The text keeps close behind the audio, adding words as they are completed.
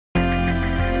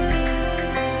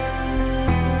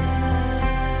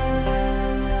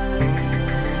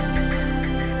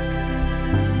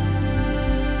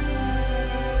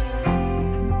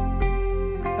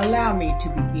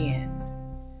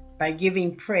by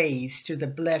giving praise to the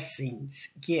blessings,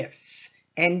 gifts,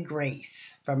 and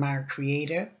grace from our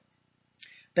Creator,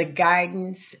 the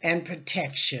guidance and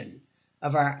protection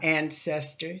of our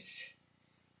ancestors,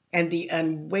 and the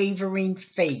unwavering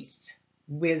faith,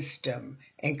 wisdom,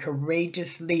 and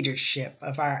courageous leadership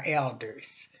of our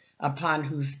elders, upon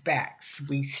whose backs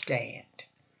we stand.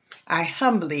 I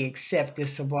humbly accept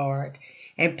this award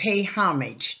and pay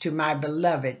homage to my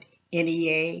beloved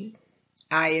NEA,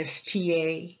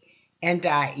 ISTA, and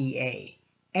IEA,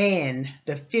 and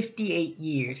the 58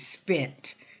 years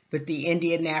spent with the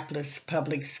Indianapolis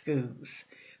Public Schools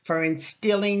for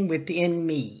instilling within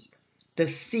me the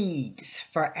seeds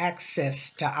for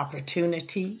access to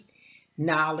opportunity,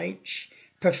 knowledge,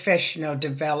 professional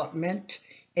development,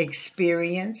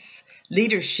 experience,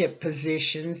 leadership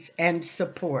positions, and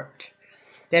support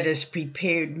that has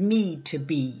prepared me to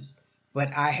be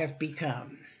what I have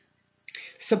become.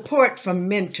 Support from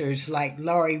mentors like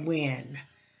Laurie Wynn,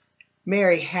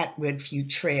 Mary Hatwood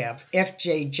Futrev,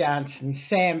 F.J. Johnson,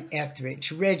 Sam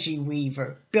Etheridge, Reggie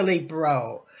Weaver, Billy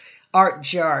Breaux, Art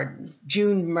Jordan,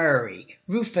 June Murray,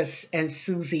 Rufus and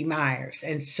Susie Myers,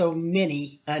 and so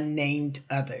many unnamed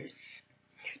others.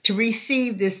 To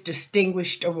receive this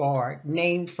distinguished award,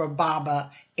 named for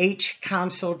Baba H.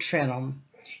 Councill Trenholm,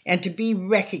 and to be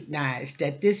recognized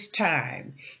at this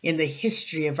time in the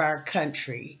history of our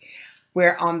country,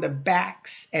 where on the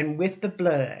backs and with the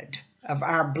blood of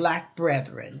our Black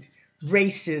brethren,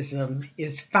 racism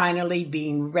is finally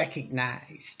being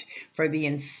recognized for the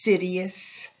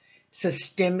insidious,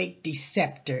 systemic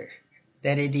deceptor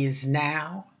that it is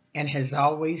now and has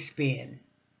always been.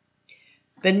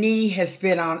 The knee has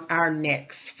been on our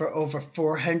necks for over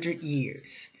 400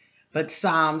 years, but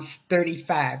Psalms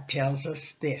 35 tells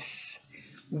us this: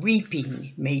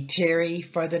 weeping may tarry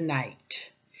for the night,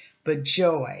 but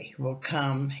joy will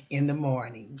come in the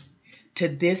morning. To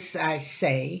this I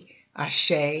say,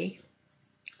 Ashe,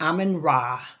 Amen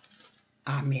Ra,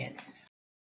 Amen.